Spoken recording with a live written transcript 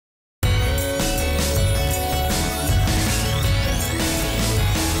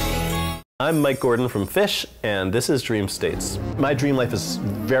I'm Mike Gordon from Phish, and this is Dream States. My dream life is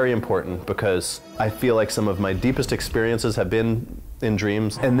very important because I feel like some of my deepest experiences have been in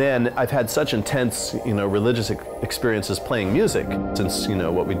dreams. And then I've had such intense, religious experiences playing music. Since,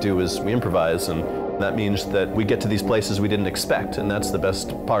 what we do is we improvise, and that means that we get to these places we didn't expect, and that's the best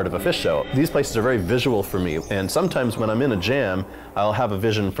part of a Phish show. These places are very visual for me, and sometimes when I'm in a jam, I'll have a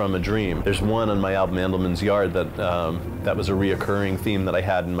vision from a dream. There's one on my album, Mandelman's Yard, that was a reoccurring theme that I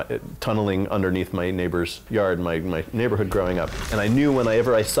had in tunneling underneath my neighbor's yard, my neighborhood growing up. And I knew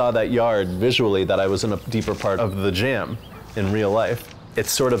whenever I saw that yard visually that I was in a deeper part of the jam in real life.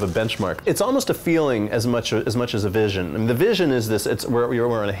 It's sort of a benchmark. It's almost a feeling as much as a vision. I mean, the vision is this: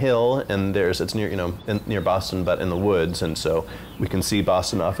 we're on a hill, and it's near near Boston, but in the woods, and so we can see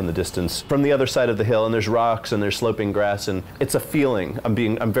Boston off in the distance from the other side of the hill. And there's rocks and there's sloping grass, and it's a feeling.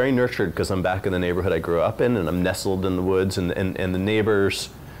 I'm very nurtured because I'm back in the neighborhood I grew up in, and I'm nestled in the woods, and the neighbors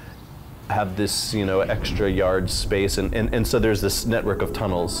have this extra yard space, and so there's this network of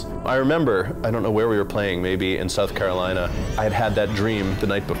tunnels. I remember, I don't know where we were playing, maybe in South Carolina. I had that dream the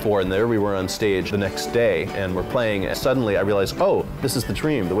night before, and there we were on stage the next day, and we're playing, and suddenly I realized, oh, this is the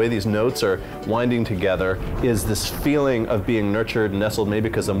dream. The way these notes are winding together is this feeling of being nurtured and nestled, maybe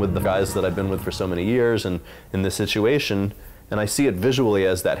because I'm with the guys that I've been with for so many years, and in this situation. And I see it visually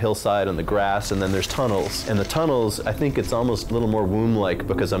as that hillside and the grass, and then there's tunnels. And the tunnels, I think it's almost a little more womb-like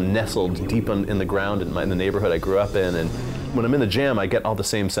because I'm nestled deep in the ground in the neighborhood I grew up in. And when I'm in the jam, I get all the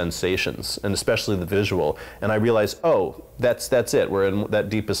same sensations, and especially the visual. And I realize, oh, that's it. We're in that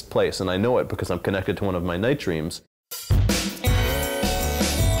deepest place, and I know it because I'm connected to one of my night dreams.